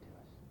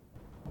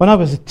When I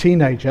was a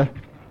teenager,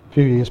 a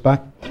few years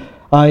back,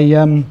 I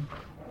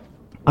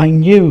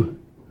knew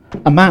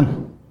a man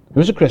who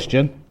was a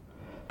Christian,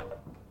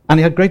 and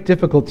he had great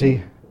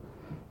difficulty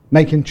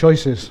making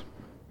choices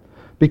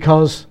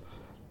because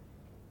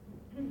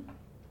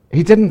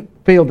he didn't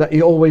feel that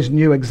he always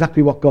knew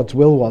exactly what God's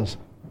will was.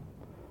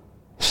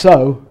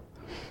 So,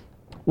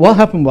 what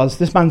happened was,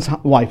 this man's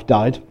wife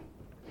died,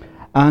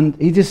 and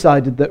he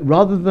decided that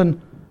rather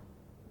than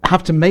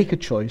have to make a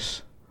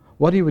choice,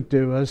 what he would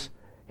do is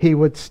he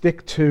would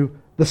stick to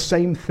the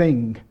same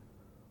thing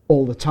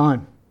all the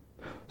time.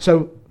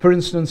 So, for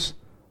instance,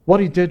 what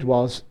he did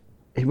was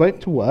he went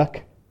to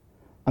work,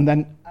 and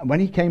then when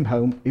he came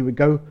home, he would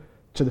go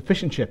to the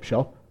fish and chip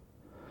shop,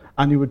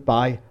 and he would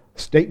buy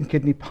steak and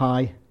kidney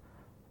pie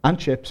and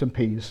chips and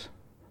peas,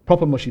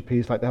 proper mushy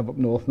peas like they have up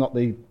north, not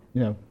the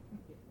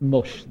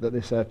mush that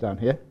they serve down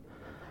here.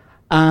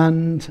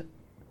 And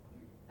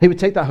he would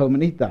take that home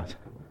and eat that.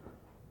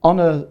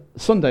 On a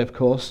Sunday, of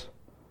course,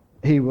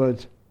 he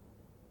would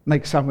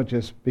make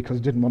sandwiches because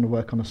he didn't want to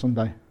work on a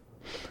Sunday.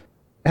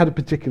 He had a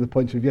particular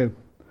point of view.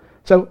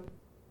 So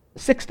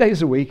 6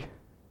 days a week,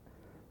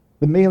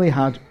 the meal he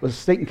had was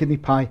steak and kidney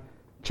pie,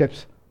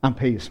 chips and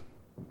peas.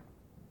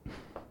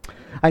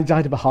 And he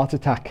died of a heart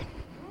attack.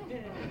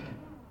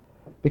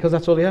 Because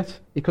that's all he had.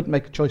 He couldn't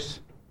make a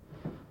choice.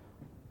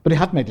 But he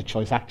had made a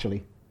choice,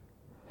 actually.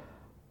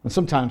 And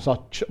sometimes,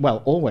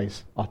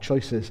 always, our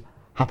choices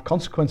have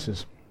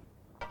consequences.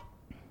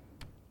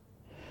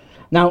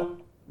 Now,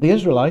 the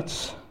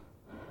Israelites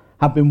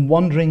have been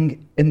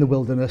wandering in the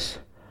wilderness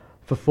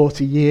for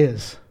 40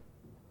 years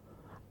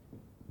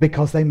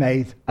because they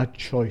made a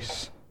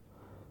choice.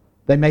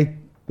 They made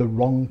the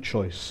wrong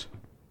choice.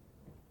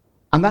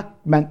 And that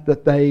meant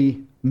that they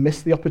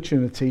missed the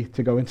opportunity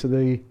to go into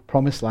the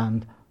promised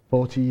land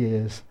 40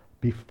 years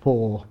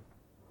before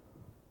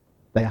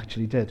they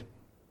actually did.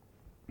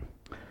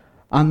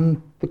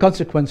 And the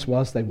consequence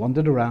was they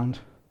wandered around,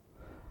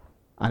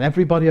 and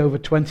everybody over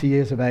 20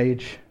 years of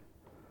age,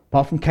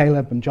 apart from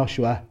Caleb and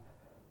Joshua,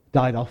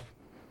 died off,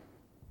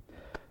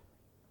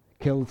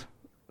 killed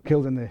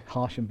in the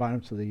harsh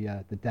environments of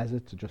the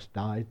desert, or just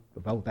died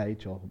of old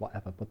age or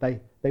whatever. But they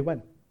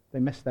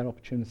missed their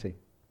opportunity.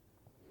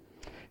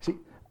 See,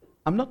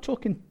 I'm not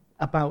talking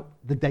about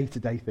the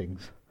day-to-day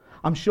things.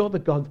 I'm sure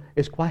that God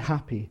is quite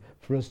happy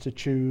for us to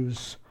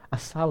choose a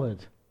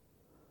salad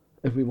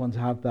if we want to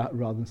have that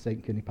rather than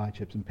steak, kidney pie,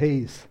 chips and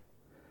peas.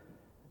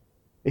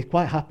 He's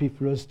quite happy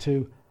for us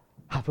to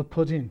have a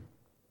pudding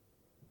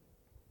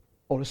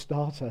or a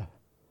starter.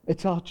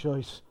 It's our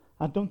choice.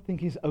 I don't think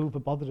he's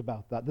over-bothered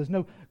about that. There's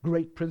no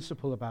great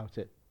principle about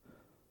it.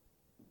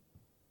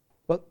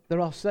 But there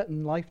are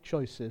certain life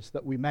choices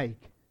that we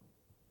make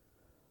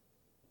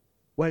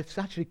where it's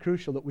actually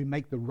crucial that we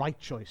make the right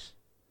choice.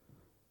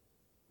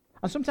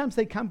 And sometimes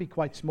they can be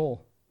quite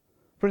small.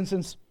 For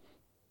instance,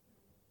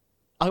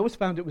 I always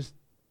found it was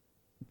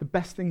the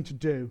best thing to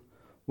do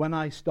when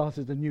I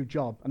started a new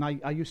job. And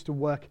I used to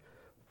work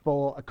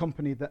for a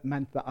company that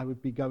meant that I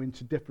would be going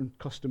to different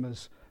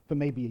customers for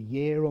maybe a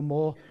year or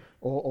more,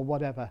 or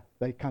whatever.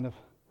 They kind of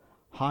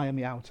hire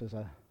me out as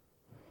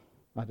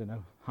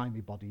hire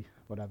me body,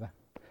 whatever.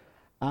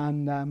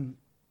 And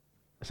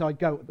so I'd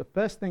go. The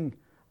first thing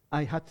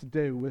I had to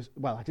do was,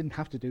 I didn't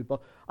have to do,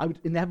 but I would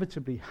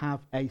inevitably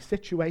have a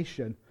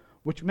situation,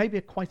 which may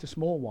be quite a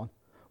small one,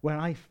 where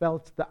I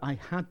felt that I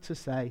had to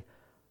say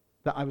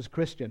that I was a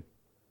Christian,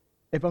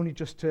 if only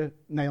just to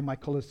nail my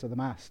colours to the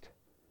mast,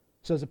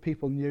 so that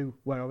people knew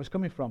where I was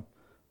coming from.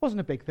 It wasn't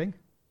a big thing.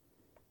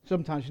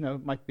 Sometimes,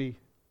 it might be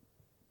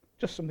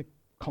just something,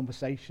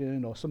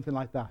 conversation or something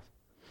like that.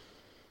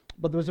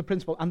 But there was a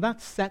principle, and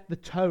that set the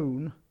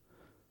tone,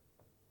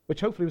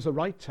 which hopefully was the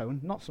right tone,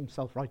 not some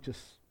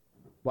self-righteous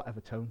whatever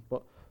tone,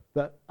 but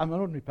that I'm an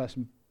ordinary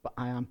person, but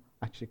I am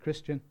actually a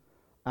Christian,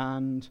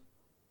 and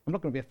I'm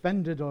not going to be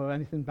offended or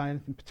anything by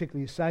anything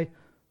particularly you say,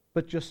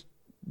 but just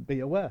be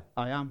aware.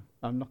 I'm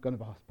not going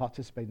to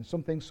participate in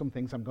some things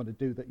I'm going to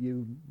do that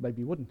you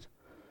maybe wouldn't.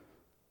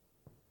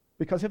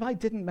 Because if I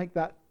didn't make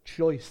that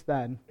choice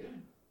then,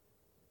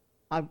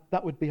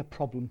 that would be a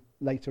problem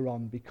later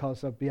on,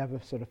 because I'd be ever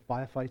sort of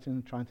firefighting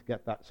and trying to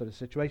get that sort of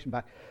situation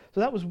back.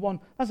 So that was one.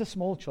 That's a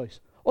small choice.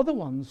 Other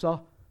ones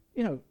are,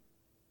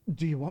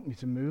 do you want me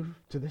to move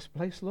to this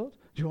place, Lord?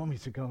 Do you want me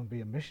to go and be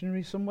a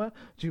missionary somewhere?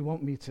 Do you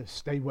want me to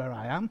stay where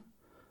I am?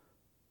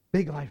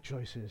 Big life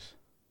choices.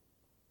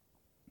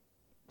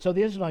 So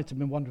the Israelites have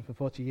been wandering for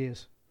 40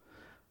 years.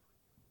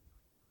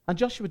 And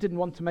Joshua didn't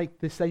want to make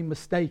the same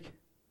mistake,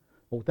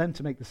 or them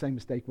to make the same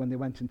mistake when they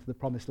went into the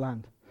promised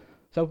land.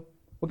 So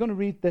we're going to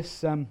read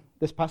this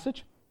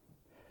passage,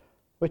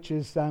 which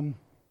is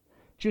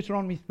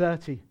Deuteronomy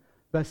 30,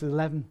 verses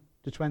 11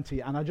 to 20.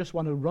 And I just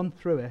want to run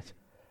through it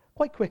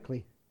quite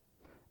quickly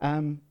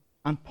and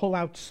pull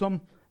out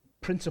some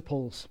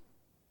principles.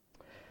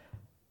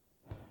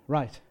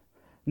 Right.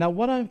 Now,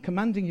 what I'm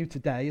commanding you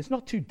today is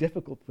not too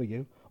difficult for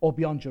you or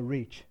beyond your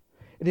reach.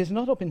 It is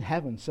not up in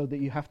heaven so that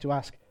you have to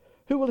ask,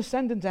 who will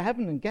ascend into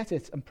heaven and get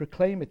it and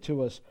proclaim it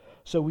to us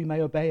so we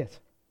may obey it?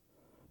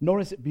 Nor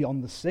is it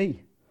beyond the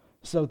sea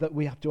so that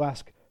we have to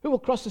ask, who will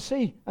cross the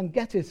sea and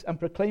get it and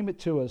proclaim it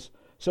to us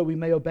so we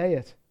may obey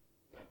it?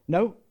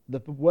 No, the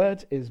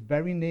word is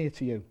very near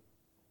to you.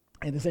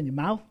 It is in your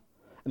mouth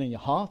and in your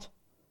heart,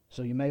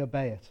 so you may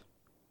obey it.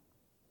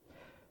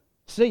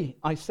 See,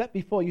 I set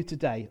before you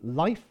today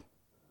life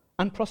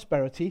and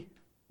prosperity,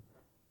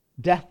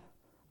 death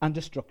and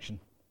destruction.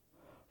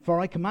 For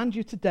I command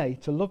you today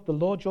to love the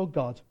Lord your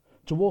God,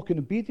 to walk in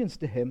obedience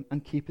to him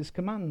and keep his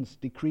commands,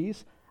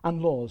 decrees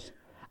and laws,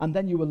 and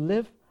then you will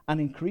live and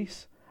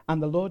increase,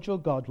 and the Lord your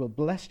God will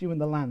bless you in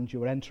the land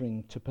you are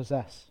entering to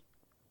possess.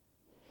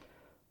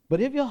 But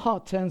if your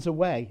heart turns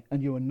away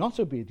and you are not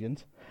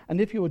obedient,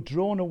 and if you are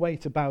drawn away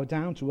to bow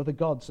down to other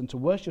gods and to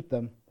worship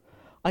them,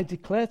 I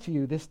declare to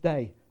you this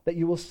day that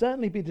you will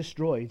certainly be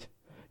destroyed.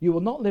 You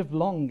will not live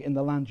long in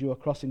the land you are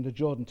crossing the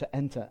Jordan to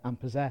enter and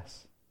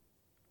possess.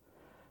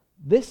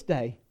 This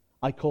day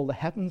I call the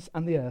heavens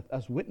and the earth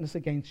as witness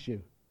against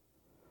you,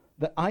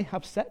 that I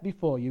have set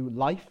before you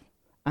life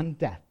and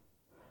death,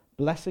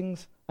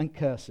 blessings and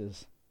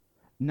curses.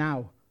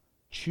 Now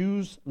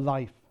choose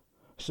life,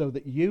 so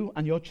that you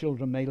and your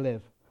children may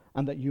live,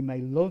 and that you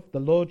may love the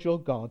Lord your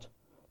God,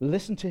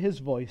 listen to his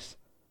voice,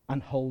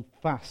 and hold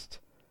fast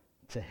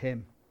to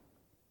him.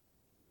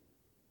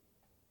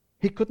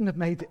 He couldn't have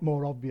made it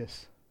more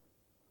obvious.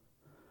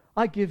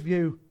 I give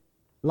you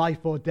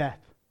life or death.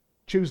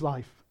 Choose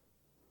life.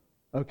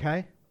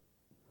 Okay?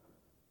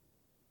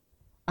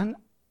 And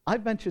I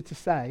venture to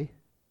say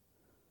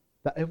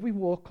that if we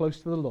walk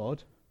close to the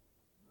Lord,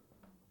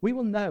 we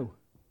will know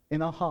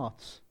in our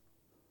hearts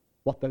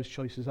what those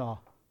choices are.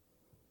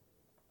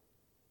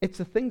 It's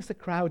the things that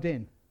crowd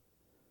in.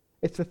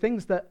 It's the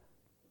things that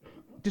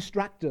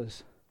distract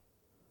us.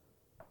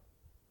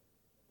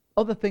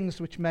 Other things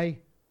which may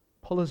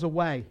pull us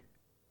away,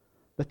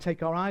 that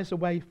take our eyes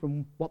away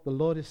from what the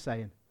Lord is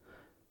saying.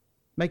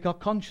 Make our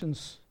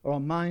conscience or our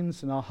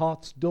minds and our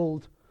hearts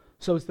dulled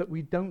so as that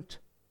we're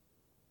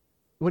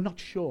not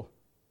sure.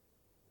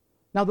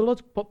 Now the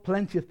Lord's put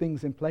plenty of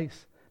things in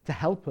place to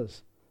help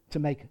us to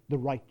make the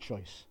right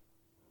choice.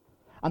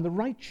 And the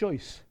right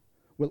choice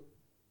will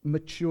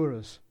mature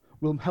us,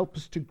 will help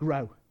us to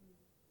grow.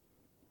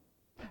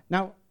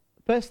 Now,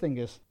 first thing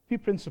is, a few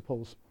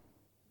principles.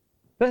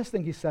 First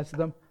thing he says to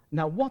them,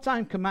 now what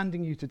I'm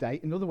commanding you today,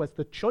 in other words,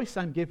 the choice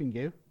I'm giving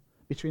you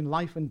between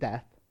life and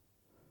death,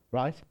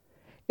 right,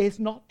 is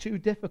not too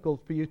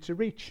difficult for you to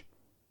reach.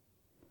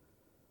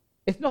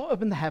 It's not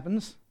up in the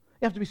heavens.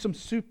 You have to be some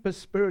super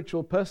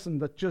spiritual person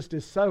that just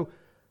is so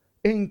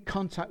in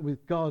contact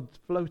with God,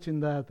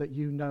 floating there, that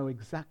you know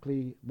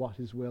exactly what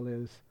his will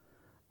is,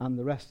 and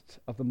the rest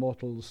of the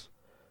mortals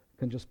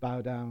can just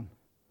bow down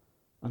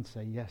and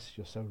say, yes,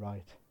 you're so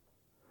right.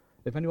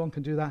 If anyone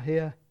can do that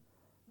here,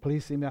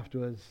 please see me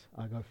afterwards.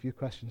 I've got a few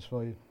questions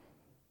for you.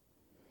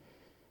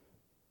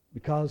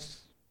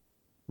 Because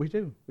we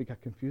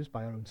get confused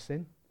by our own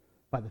sin,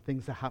 by the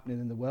things that are happening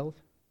in the world.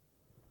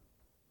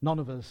 None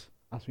of us,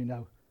 as we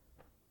know,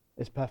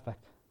 is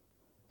perfect.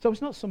 So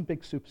it's not some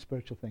big super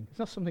spiritual thing. It's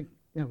not something,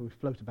 we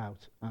float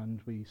about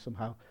and we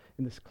somehow,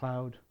 in this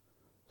cloud,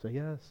 say,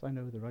 yes, I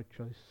know the right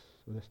choice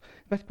for this.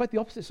 In fact, quite the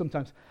opposite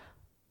sometimes.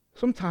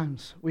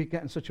 Sometimes we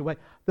get in such a way.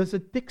 There's a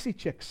Dixie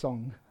Chicks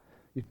song.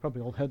 You've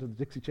probably all heard of the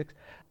Dixie Chicks.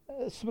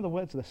 Some of the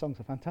words of the songs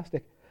are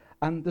fantastic.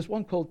 And there's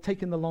one called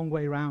Taking the Long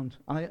Way Round.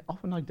 I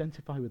often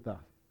identify with that.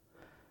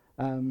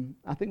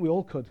 I think we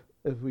all could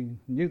if we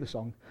knew the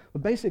song.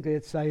 But basically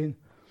it's saying,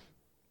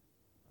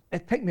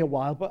 it took me a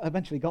while, but I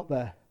eventually got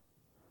there.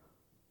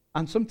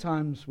 And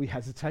sometimes we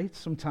hesitate.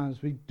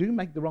 Sometimes we do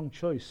make the wrong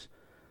choice.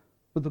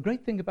 But the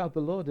great thing about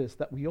the Lord is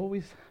that we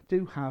always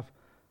do have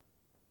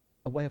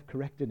a way of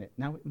correcting it.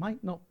 Now, it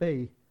might not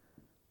be,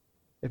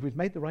 if we've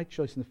made the right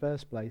choice in the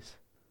first place,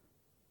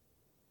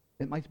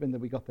 it might have been that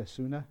we got there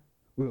sooner,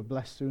 we were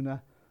blessed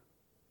sooner.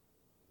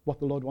 What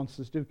the Lord wants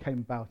us to do came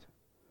about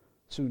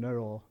sooner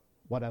or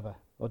whatever,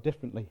 or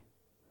differently.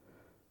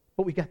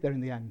 But we get there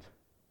in the end.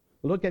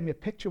 The Lord gave me a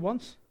picture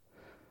once.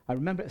 I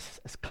remember it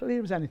as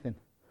clear as anything.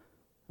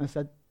 And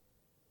said,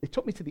 it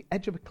took me to the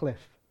edge of a cliff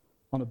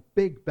on a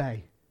big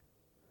bay.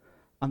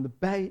 And the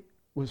bay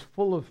was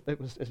full of,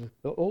 it was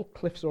all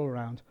cliffs all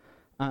around.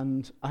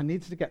 And I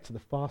needed to get to the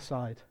far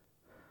side.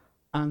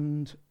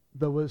 And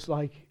there was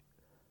like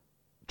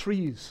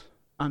trees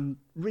and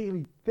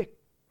really thick,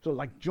 sort of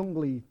like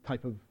jungly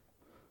type of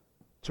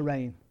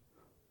terrain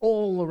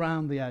all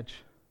around the edge.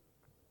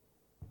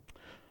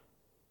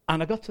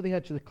 And I got to the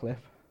edge of the cliff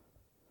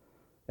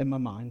in my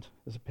mind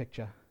as a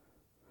picture.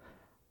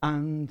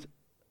 And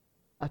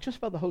I just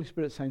felt the Holy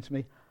Spirit saying to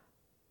me,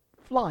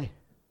 fly.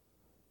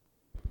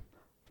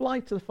 Fly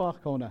to the far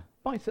corner.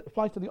 Fly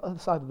to the other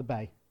side of the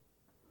bay.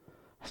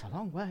 That's a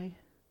long way.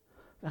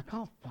 I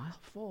can't fly, I'll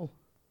fall.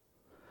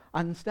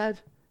 And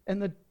instead, in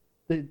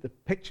the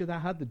picture that I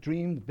had, the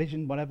dream, the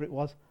vision, whatever it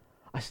was,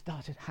 I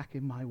started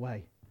hacking my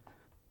way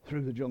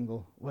through the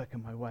jungle,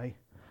 working my way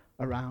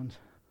around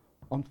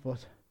on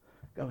foot,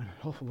 going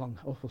awful long,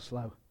 awful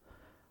slow.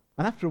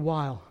 And after a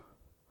while,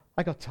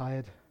 I got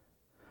tired.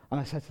 And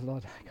I said to the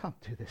Lord, I can't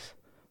do this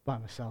by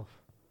myself.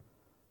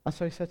 And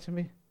so he said to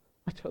me,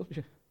 I told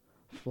you,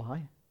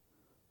 fly.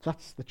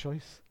 That's the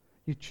choice.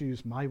 You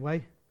choose my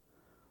way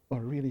or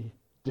a really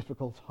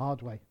difficult,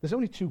 hard way. There's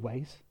only two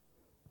ways.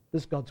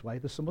 There's God's way,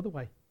 there's some other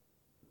way.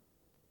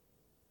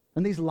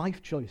 And these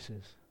life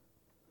choices,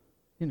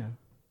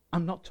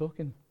 I'm not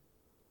talking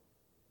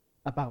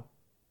about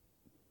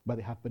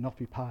whether you have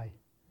banoffee pie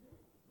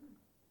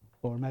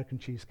or American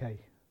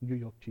cheesecake, New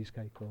York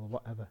cheesecake or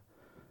whatever.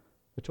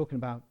 We're talking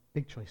about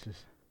big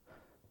choices.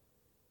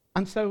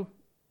 And so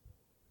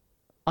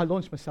I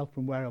launched myself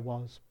from where I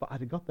was, but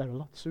I'd have got there a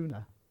lot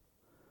sooner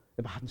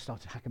if I hadn't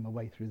started hacking my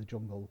way through the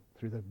jungle,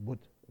 through the wood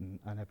and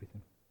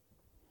everything.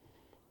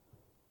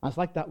 And it's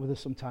like that with us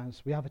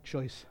sometimes. We have a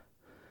choice.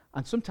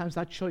 And sometimes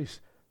that choice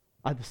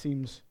either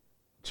seems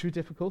too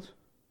difficult,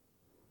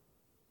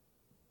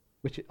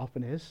 which it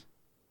often is,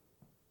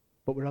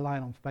 but we're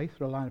relying on faith,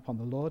 we're relying upon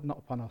the Lord, not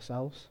upon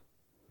ourselves.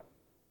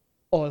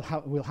 Or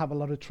we'll have a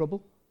lot of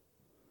trouble,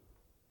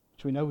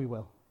 which we know we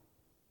will.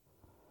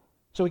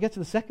 So we get to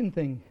the second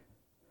thing.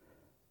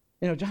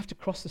 Do you have to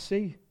cross the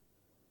sea?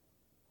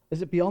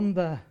 Is it beyond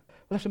there?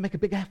 We'll have to make a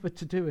big effort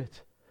to do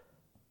it.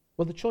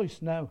 Well, the choice,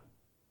 no.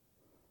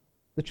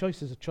 The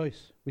choice is a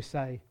choice. We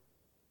say,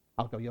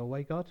 I'll go your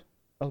way, God.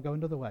 I'll go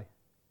another way.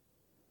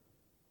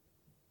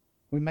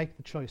 We make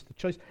the choice. The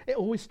choice, it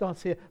always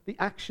starts here. The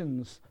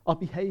actions, our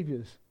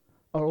behaviors,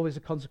 are always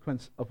a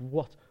consequence of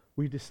what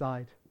we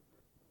decide,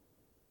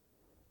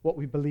 what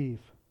we believe,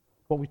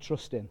 what we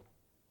trust in.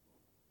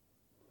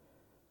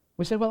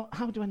 We say, well,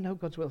 how do I know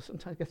God's will?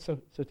 Sometimes it gets so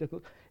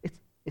difficult.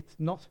 It's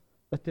not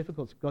that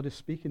difficult. God is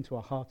speaking to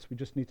our hearts. We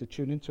just need to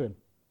tune into him.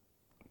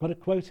 I've got a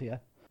quote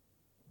here.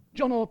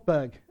 John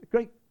Ortberg, a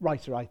great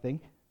writer, I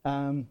think.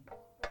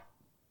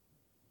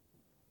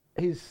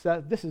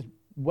 This is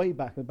way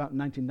back, about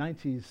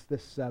 1990s,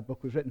 this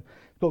book was written,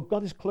 called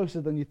God is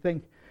Closer Than You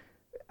Think.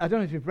 I don't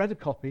know if you've read a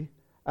copy.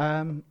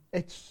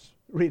 It's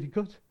really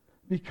good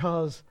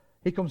because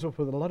he comes up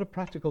with a lot of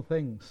practical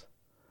things.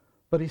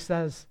 But he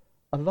says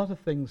a lot of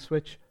things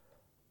which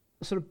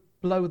sort of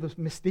blow the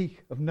mystique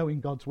of knowing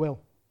God's will.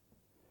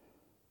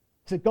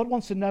 He said, God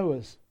wants to know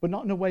us, but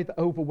not in a way that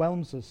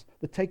overwhelms us,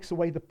 that takes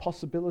away the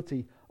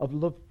possibility of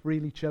love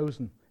freely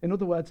chosen. In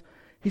other words,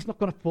 he's not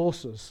going to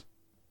force us.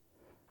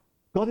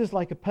 God is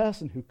like a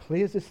person who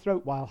clears his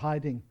throat while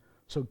hiding,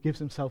 so gives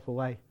himself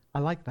away. I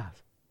like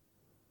that.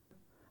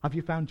 Have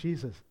you found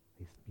Jesus?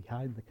 He's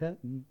behind the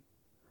curtain.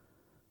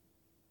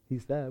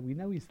 He's there. We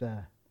know he's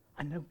there.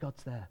 I know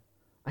God's there.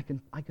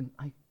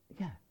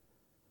 Yeah.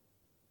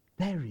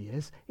 There he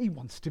is. He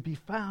wants to be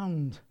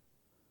found.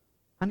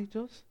 And he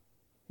does.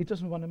 He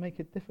doesn't want to make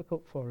it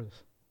difficult for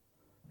us.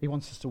 He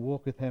wants us to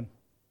walk with him.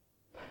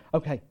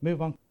 Okay,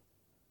 move on.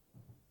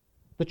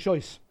 The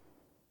choice.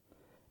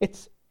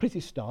 It's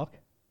pretty stark.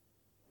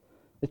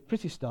 It's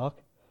pretty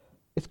stark.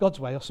 It's God's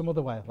way or some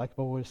other way, like I've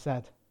always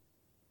said.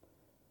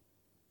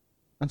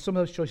 And some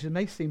of those choices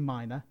may seem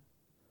minor,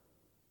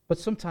 but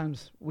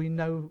sometimes we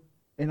know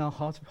in our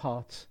heart of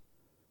hearts,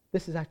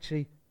 this is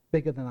actually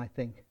bigger than I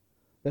think.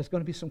 There's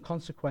going to be some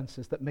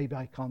consequences that maybe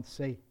I can't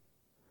see.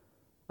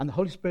 And the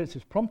Holy Spirit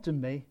is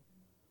prompting me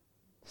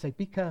to say,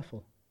 be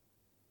careful.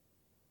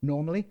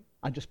 Normally,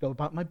 I just go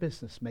about my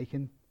business,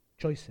 making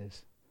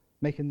choices,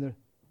 making the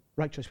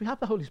right choice. We have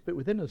the Holy Spirit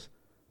within us.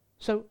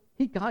 So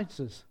he guides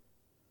us.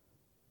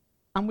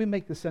 And we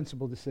make the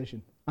sensible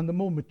decision. And the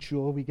more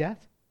mature we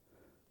get,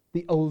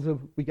 the older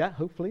we get,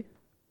 hopefully,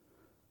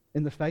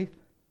 in the faith,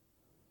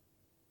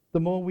 the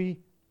more we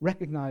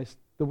recognize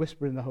the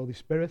whisper in the Holy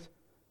Spirit.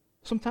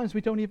 Sometimes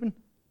we don't even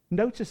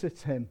notice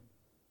it's him.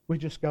 We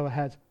just go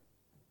ahead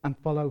and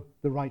follow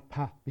the right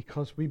path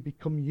because we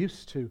become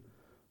used to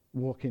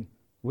walking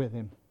with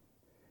him.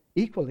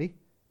 Equally,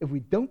 if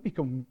we don't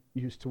become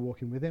used to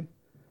walking with him,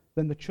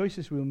 then the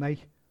choices we'll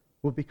make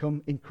will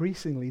become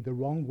increasingly the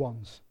wrong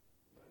ones.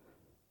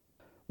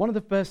 One of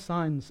the first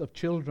signs of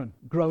children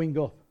growing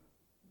up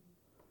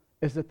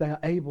is that they are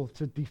able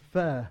to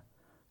defer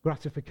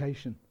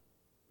gratification.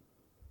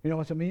 You know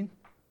what I mean?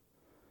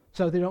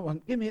 So they don't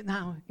want, give me it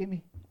now, give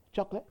me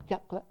chocolate,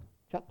 chocolate,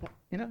 chocolate,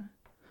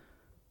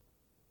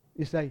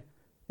 You say,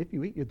 if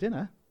you eat your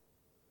dinner,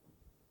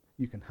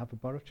 you can have a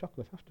bar of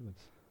chocolate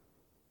afterwards.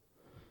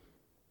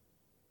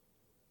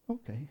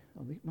 Okay,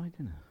 I'll eat my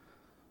dinner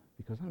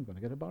because I'm going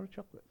to get a bar of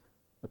chocolate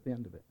at the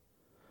end of it.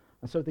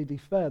 And so they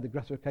defer the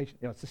gratification.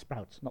 It's the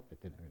sprouts, not the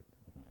dinner.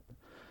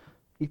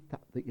 Eat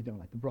that you don't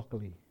like, the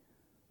broccoli,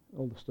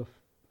 all the stuff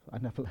I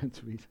never learned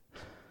to eat.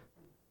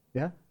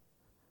 Yeah?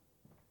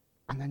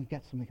 And then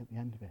get something at the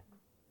end of it.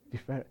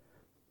 Defer it.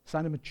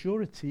 Sign of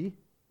maturity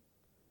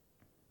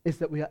is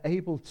that we are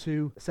able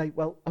to say,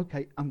 well,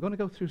 okay, I'm going to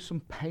go through some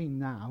pain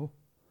now,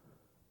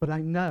 but I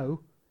know,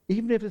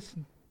 even if it's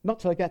not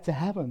till I get to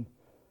heaven,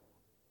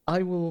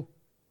 I will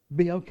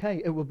be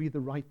okay. It will be the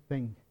right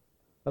thing.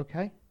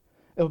 Okay?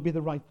 It will be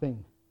the right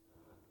thing.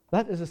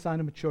 That is a sign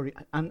of maturity.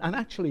 And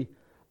actually,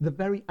 the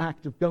very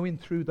act of going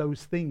through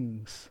those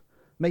things,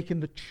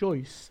 making the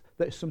choice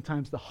that is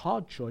sometimes the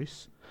hard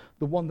choice,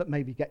 the one that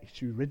maybe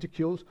gets you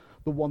ridiculed,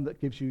 the one that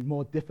gives you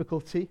more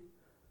difficulty,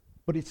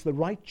 but it's the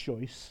right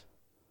choice.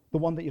 the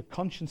one that your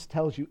conscience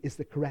tells you is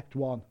the correct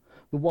one,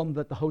 the one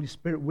that the Holy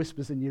Spirit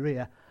whispers in your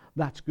ear,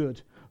 that's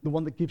good, the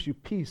one that gives you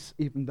peace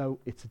even though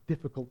it's a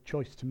difficult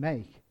choice to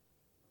make.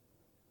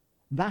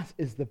 That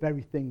is the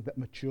very thing that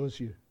matures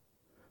you,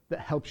 that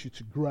helps you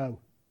to grow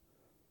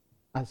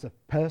as a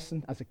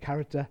person, as a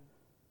character,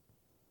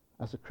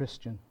 as a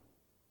Christian.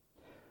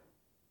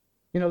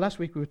 You know, last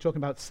week we were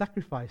talking about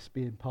sacrifice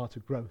being part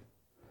of growth,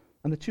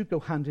 and the two go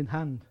hand in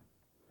hand.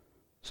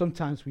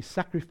 Sometimes we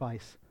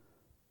sacrifice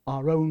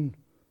our own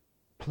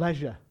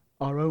pleasure,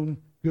 our own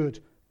good.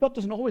 God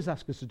doesn't always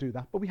ask us to do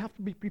that, but we have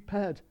to be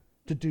prepared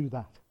to do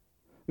that.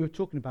 We were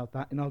talking about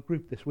that in our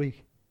group this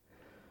week.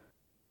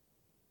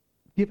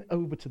 Give it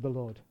over to the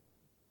Lord.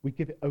 We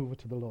give it over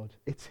to the Lord.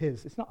 It's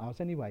his. It's not ours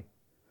anyway.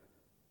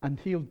 And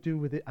he'll do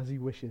with it as he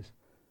wishes.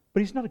 But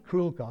he's not a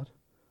cruel God.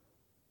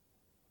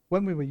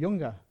 When we were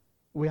younger,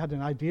 we had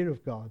an idea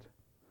of God.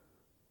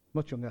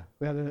 Much younger.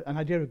 We had an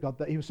idea of God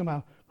that he was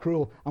somehow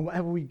cruel, and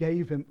whatever we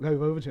gave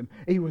over to him,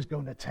 he was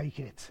going to take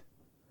it.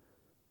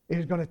 He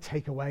was going to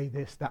take away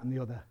this, that, and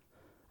the other.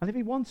 And if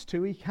he wants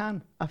to, he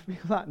can. I feel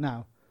that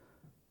now.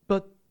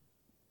 But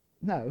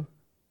no,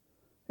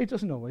 he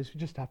doesn't always. We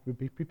just have to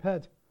be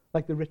prepared.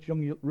 Like the rich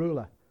young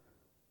ruler.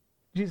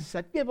 Jesus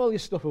said, give all your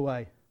stuff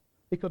away.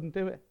 He couldn't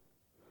do it.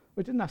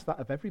 We didn't ask that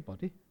of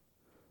everybody,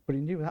 but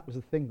he knew that was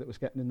the thing that was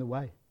getting in the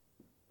way.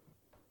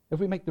 If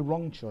we make the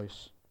wrong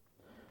choice,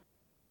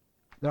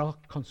 there are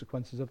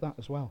consequences of that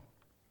as well.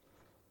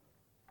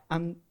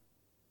 And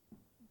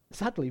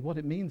sadly, what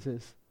it means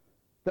is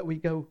that we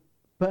go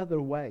further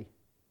away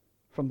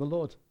from the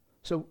Lord.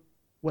 So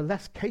we're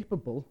less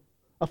capable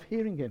of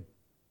hearing him.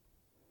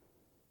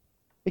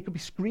 He could be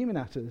screaming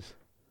at us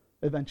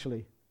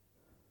eventually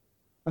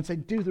and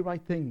saying, do the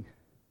right thing.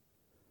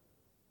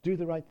 Do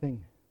the right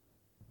thing.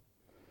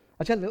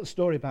 I'll tell you a little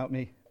story about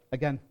me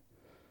again.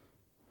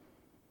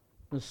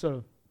 It was sort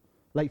of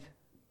late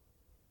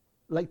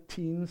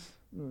teens,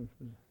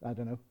 I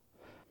don't know.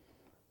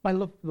 My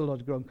love for the Lord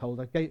had grown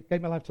cold. I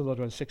gave my life to the Lord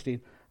when I was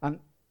 16, and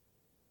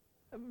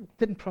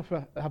didn't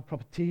have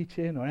proper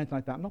teaching or anything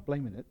like that. I'm not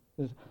blaming it,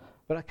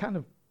 but I kind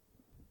of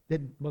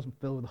wasn't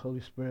filled with the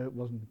Holy Spirit,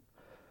 wasn't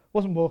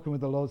walking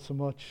with the Lord so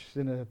much,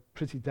 in a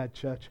pretty dead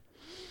church.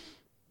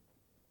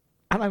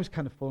 And I was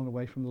kind of falling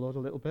away from the Lord a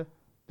little bit,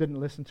 didn't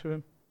listen to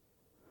him.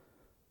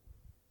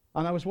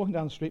 And I was walking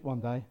down the street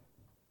one day,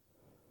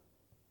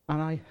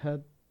 and I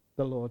heard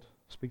the Lord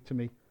speak to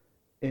me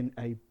in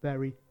a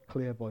very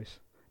clear voice.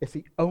 It's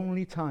the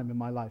only time in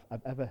my life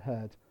I've ever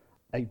heard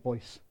a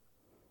voice.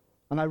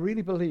 And I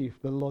really believe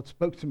the Lord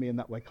spoke to me in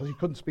that way, because he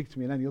couldn't speak to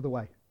me in any other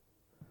way.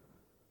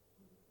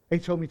 He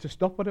told me to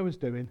stop what I was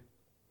doing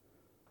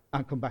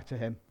and come back to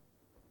him,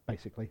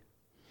 basically.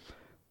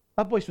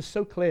 That voice was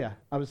so clear.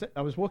 I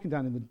was walking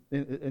down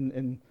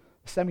in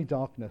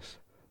semi-darkness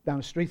down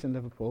a street in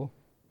Liverpool,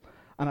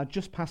 and I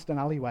just passed an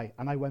alleyway,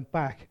 and I went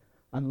back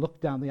and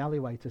looked down the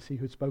alleyway to see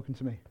who'd spoken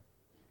to me.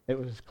 It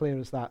was as clear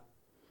as that.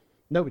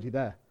 Nobody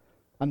there.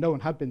 And no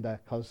one had been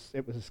there, because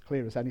it was as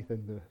clear as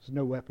anything. There was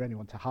nowhere for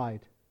anyone to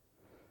hide.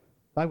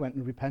 I went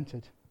and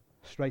repented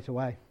straight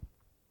away.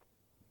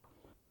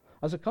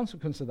 As a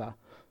consequence of that,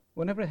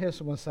 whenever I hear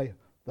someone say,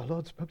 the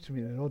Lord spoke to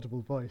me in an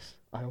audible voice,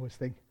 I always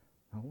think,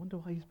 I wonder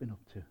what he's been up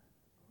to.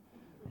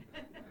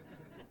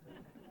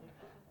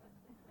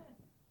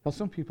 Well,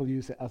 some people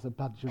use it as a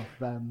badge of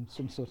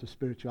some sort of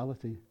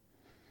spirituality.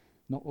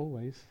 Not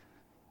always.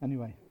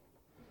 Anyway.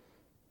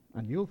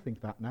 And you'll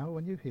think that now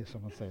when you hear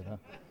someone say that.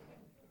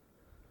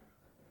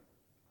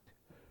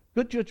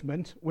 Good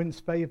judgment wins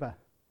favour,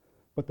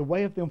 but the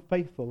way of the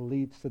unfaithful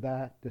leads to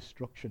their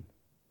destruction.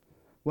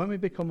 When we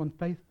become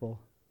unfaithful,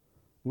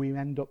 we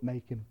end up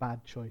making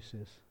bad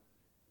choices.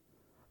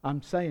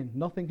 I'm saying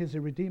nothing is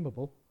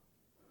irredeemable.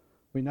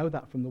 We know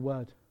that from the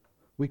word.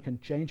 We can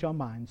change our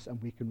minds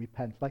and we can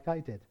repent like I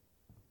did.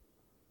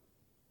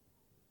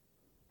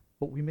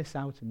 But we miss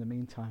out in the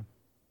meantime.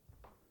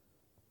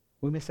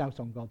 We miss out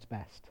on God's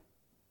best.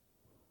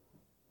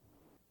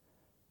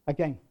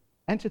 Again,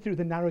 enter through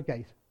the narrow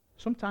gate.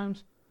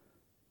 Sometimes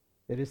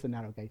it is the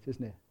narrow gate,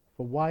 isn't it?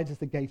 For wide is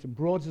the gate and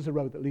broad is the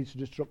road that leads to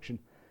destruction,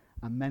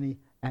 and many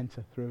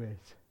enter through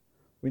it.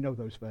 We know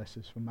those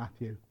verses from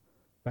Matthew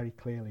very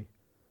clearly.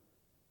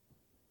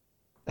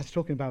 That's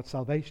talking about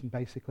salvation,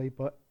 basically,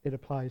 but it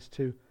applies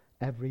to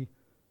every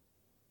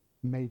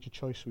major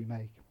choice we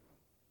make.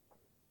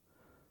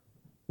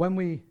 When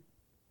we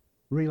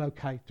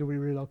relocate, do we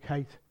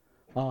relocate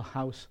our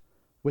house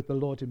with the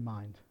Lord in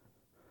mind?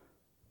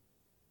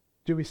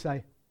 Do we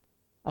say,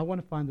 I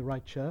want to find the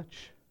right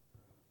church?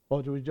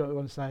 Or do we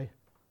want to say,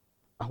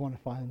 I want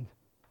to find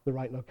the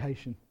right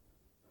location?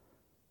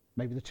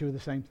 Maybe the two are the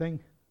same thing.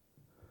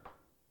 I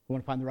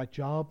want to find the right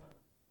job?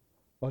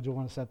 Or do I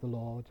want to serve the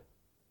Lord?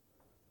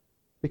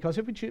 Because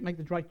if we make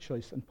the right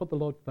choice and put the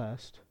Lord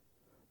first,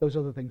 those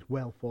other things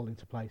will fall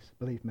into place,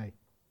 believe me.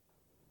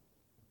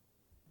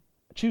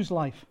 Choose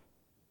life.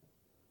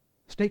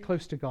 Stay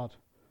close to God.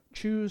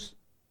 Choose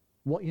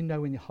what you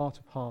know in your heart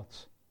of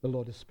hearts the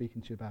Lord is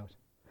speaking to you about.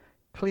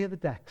 Clear the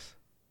decks.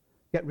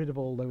 Get rid of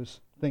all those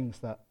things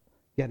that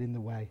get in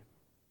the way.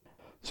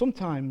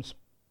 sometimes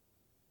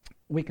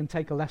we can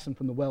take a lesson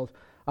from the world.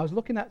 I was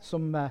looking at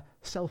some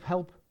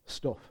self-help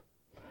stuff.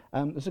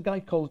 There's a guy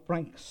called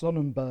Frank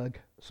Sonnenberg,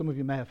 some of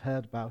you may have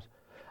heard about.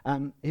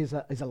 He's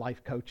a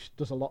life coach,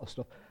 does a lot of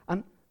stuff.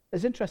 And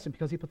it's interesting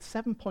because he put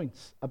 7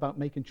 points about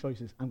making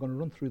choices. I'm going to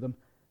run through them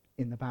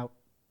in about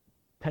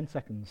 10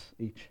 seconds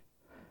each.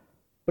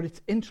 But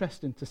it's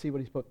interesting to see what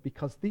he's put,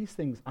 because these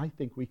things I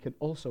think we can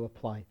also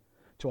apply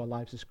to our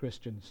lives as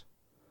Christians.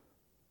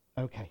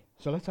 Okay,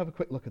 so let's have a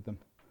quick look at them.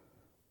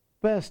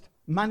 First,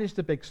 manage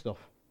the big stuff,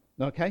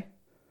 okay?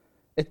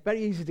 It's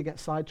very easy to get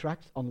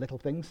sidetracked on little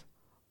things,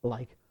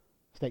 like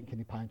steak and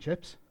kidney pie and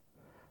chips.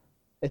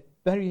 It's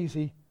very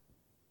easy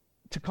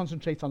to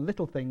concentrate on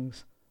little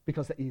things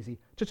because they're easy.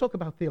 To talk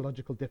about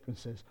theological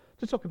differences,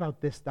 to talk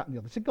about this, that, and the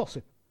other, to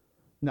gossip.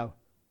 No,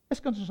 let's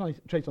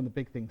concentrate on the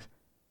big things.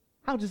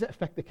 How does it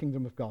affect the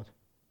kingdom of God?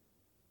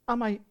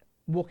 Am I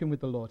walking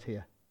with the Lord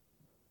here?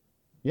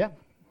 Yeah.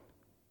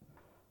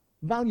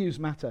 Values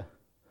matter.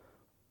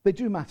 They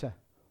do matter.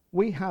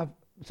 We have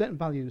certain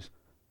values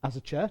as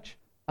a church,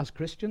 as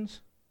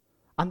Christians,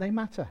 and they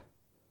matter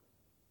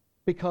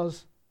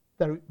because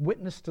they're a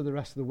witness to the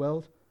rest of the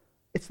world.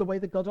 It's the way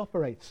that God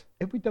operates.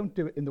 If we don't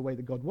do it in the way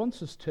that God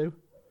wants us to,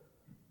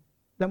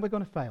 then we're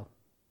going to fail.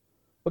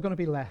 We're going to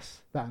be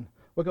less than.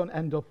 We're going to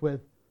end up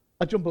with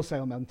a jumble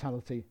sale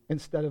mentality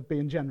instead of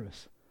being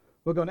generous.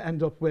 We're going to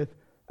end up with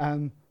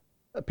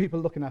people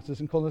looking at us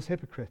and calling us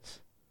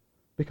hypocrites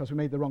because we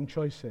made the wrong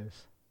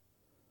choices.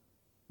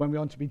 When we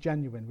want to be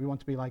genuine, we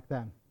want to be like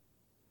them.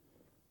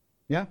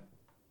 Yeah?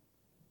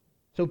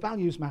 So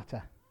values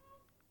matter.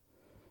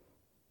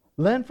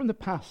 Learn from the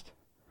past.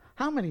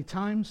 How many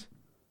times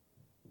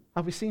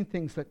have we seen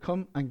things that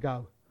come and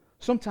go?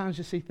 Sometimes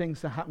you see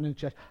things that happen in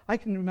church. I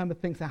can remember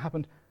things that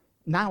happened,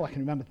 now I can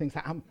remember things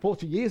that happened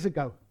 40 years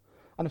ago.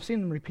 And I've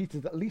seen them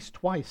repeated at least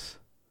twice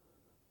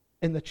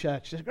in the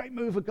church. There's a great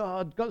move of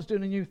God, God's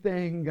doing a new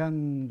thing,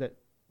 and it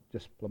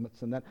just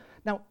plummets. And then,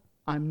 now,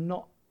 I'm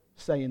not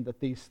saying that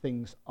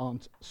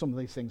some of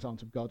these things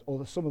aren't of God, or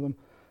that some of them,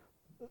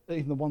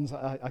 even the ones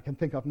that I can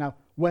think of now,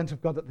 weren't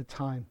of God at the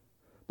time.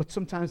 But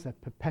sometimes they're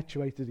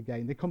perpetuated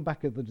again. They come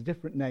back with a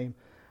different name,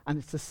 and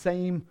it's the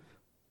same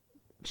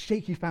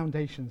shaky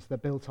foundations they're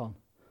built on.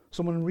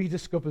 Someone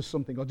rediscovers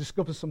something, or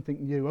discovers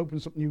something new,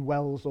 opens up new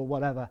wells, or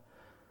whatever.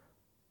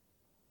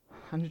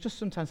 And you just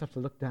sometimes have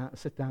to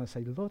sit down and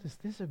say, Lord, is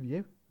this of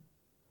you?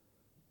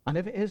 And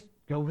if it is,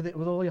 go with it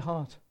with all your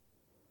heart.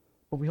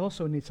 But we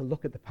also need to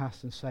look at the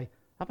past and say,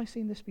 have I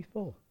seen this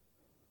before?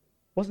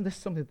 Wasn't this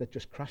something that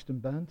just crashed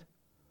and burned?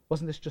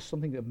 Wasn't this just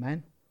something of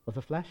men, of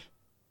the flesh?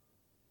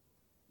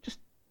 Just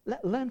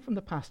learn from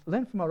the past.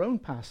 Learn from our own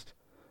past,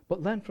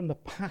 but learn from the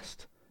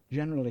past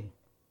generally.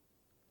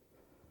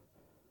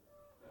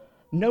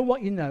 Know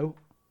what you know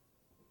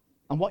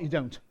and what you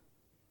don't.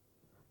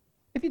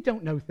 If you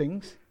don't know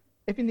things,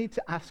 if you need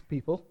to ask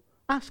people,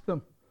 ask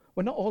them.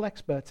 We're not all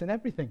experts in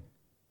everything,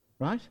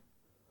 right?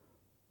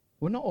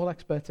 We're not all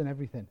experts in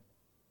everything.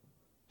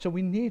 So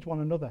we need one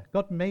another.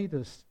 God made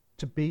us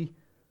to be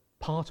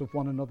part of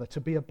one another, to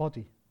be a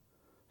body.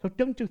 So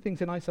don't do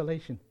things in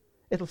isolation.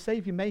 It'll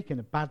save you making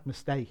a bad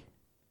mistake.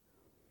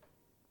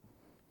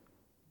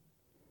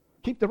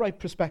 Keep the right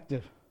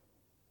perspective.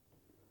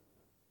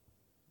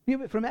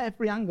 View it from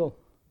every angle.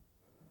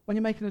 When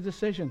you're making a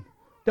decision,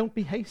 don't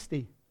be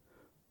hasty.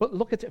 But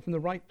look at it from the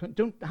right point.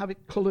 Don't have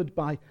it coloured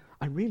by,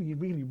 I really,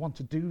 really want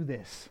to do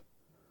this.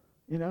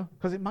 You know,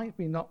 because it might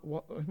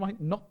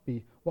not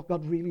be what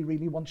God really,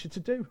 really wants you to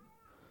do.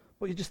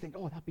 But you just think,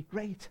 oh, that'd be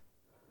great.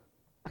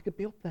 I could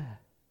be up there.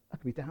 I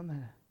could be down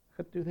there. I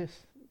could do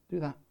this, do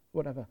that,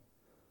 whatever.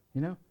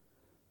 You know?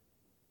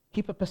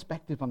 Keep a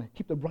perspective on it.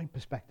 Keep the right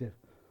perspective.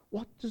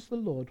 What does the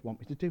Lord want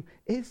me to do?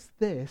 Is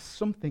this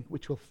something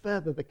which will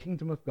further the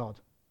kingdom of God?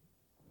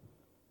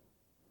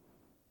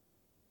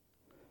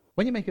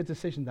 When you make a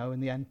decision, though, in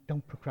the end,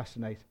 don't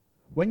procrastinate.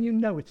 When you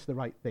know it's the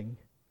right thing,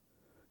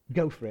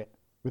 go for it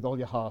with all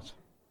your heart.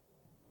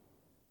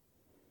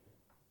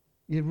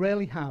 You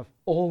rarely have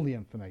all the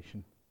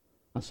information,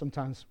 and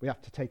sometimes we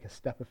have to take a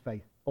step of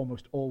faith,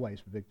 almost always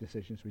for big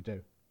decisions we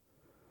do.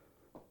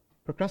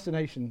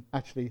 Procrastination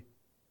actually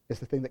is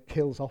the thing that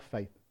kills off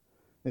faith.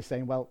 It's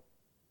saying, well,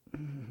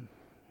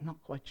 not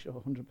quite sure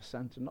 100%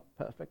 and not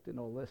perfect in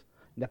all this.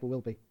 Never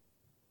will be.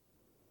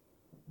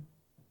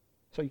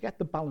 So you get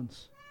the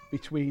balance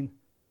between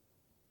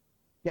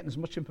getting as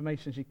much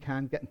information as you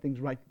can, getting things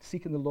right,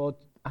 seeking the Lord,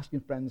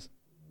 asking friends,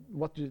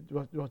 what do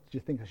you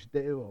think I should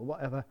do, or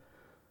whatever.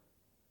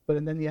 But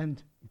in the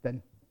end,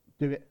 then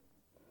do it.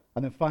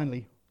 And then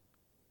finally,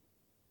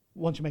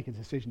 once you make a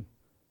decision,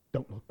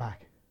 don't look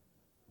back.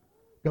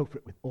 Go for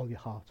it with all your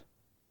heart.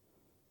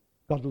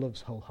 God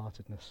loves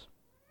wholeheartedness.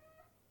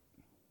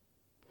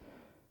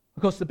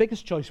 Of course, the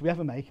biggest choice we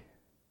ever make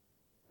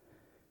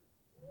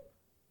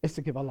is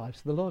to give our lives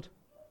to the Lord.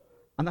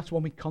 And that's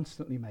one we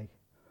constantly make.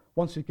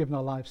 Once we've given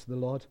our lives to the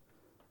Lord,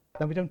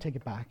 then we don't take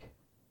it back.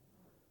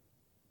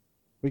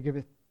 We give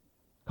it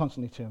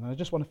constantly to Him. And I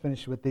just want to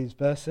finish with these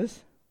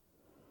verses.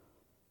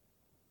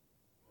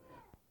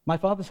 My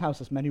Father's house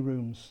has many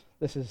rooms.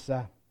 This is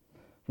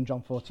from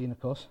John 14, of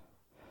course.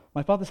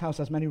 My Father's house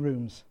has many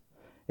rooms.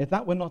 If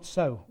that were not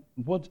so,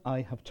 would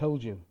I have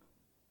told you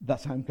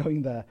that I'm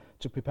going there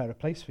to prepare a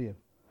place for you?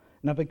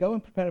 And if I go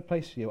and prepare a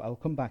place for you, I will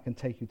come back and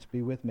take you to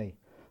be with me,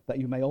 that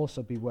you may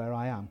also be where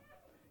I am.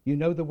 You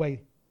know the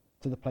way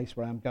to the place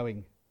where I'm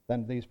going.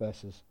 Then these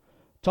verses.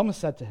 Thomas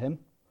said to him,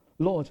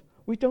 Lord,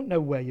 we don't know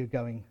where you're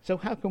going, so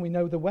how can we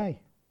know the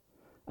way?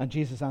 And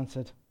Jesus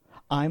answered,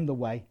 I am the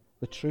way,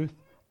 the truth,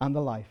 and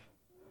the life.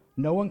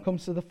 No one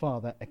comes to the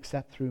Father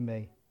except through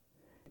me.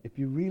 If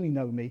you really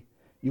know me,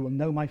 you will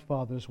know my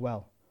Father as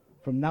well.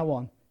 From now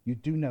on, you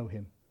do know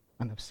him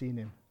and have seen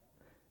him.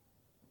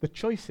 The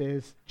choice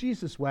is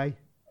Jesus' way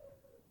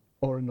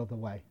or another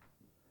way.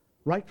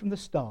 Right from the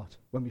start,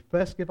 when we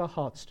first give our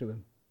hearts to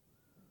him,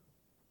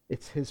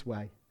 it's his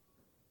way.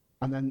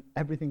 And then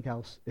everything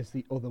else is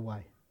the other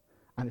way.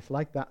 And it's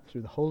like that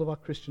through the whole of our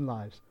Christian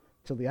lives,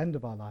 till the end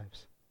of our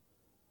lives.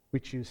 We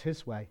choose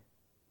his way.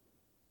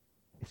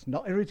 It's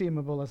not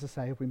irredeemable, as I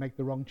say, if we make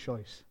the wrong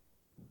choice.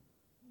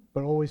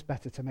 But always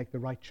better to make the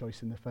right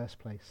choice in the first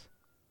place.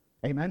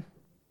 Amen?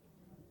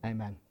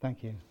 Amen.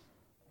 Thank you.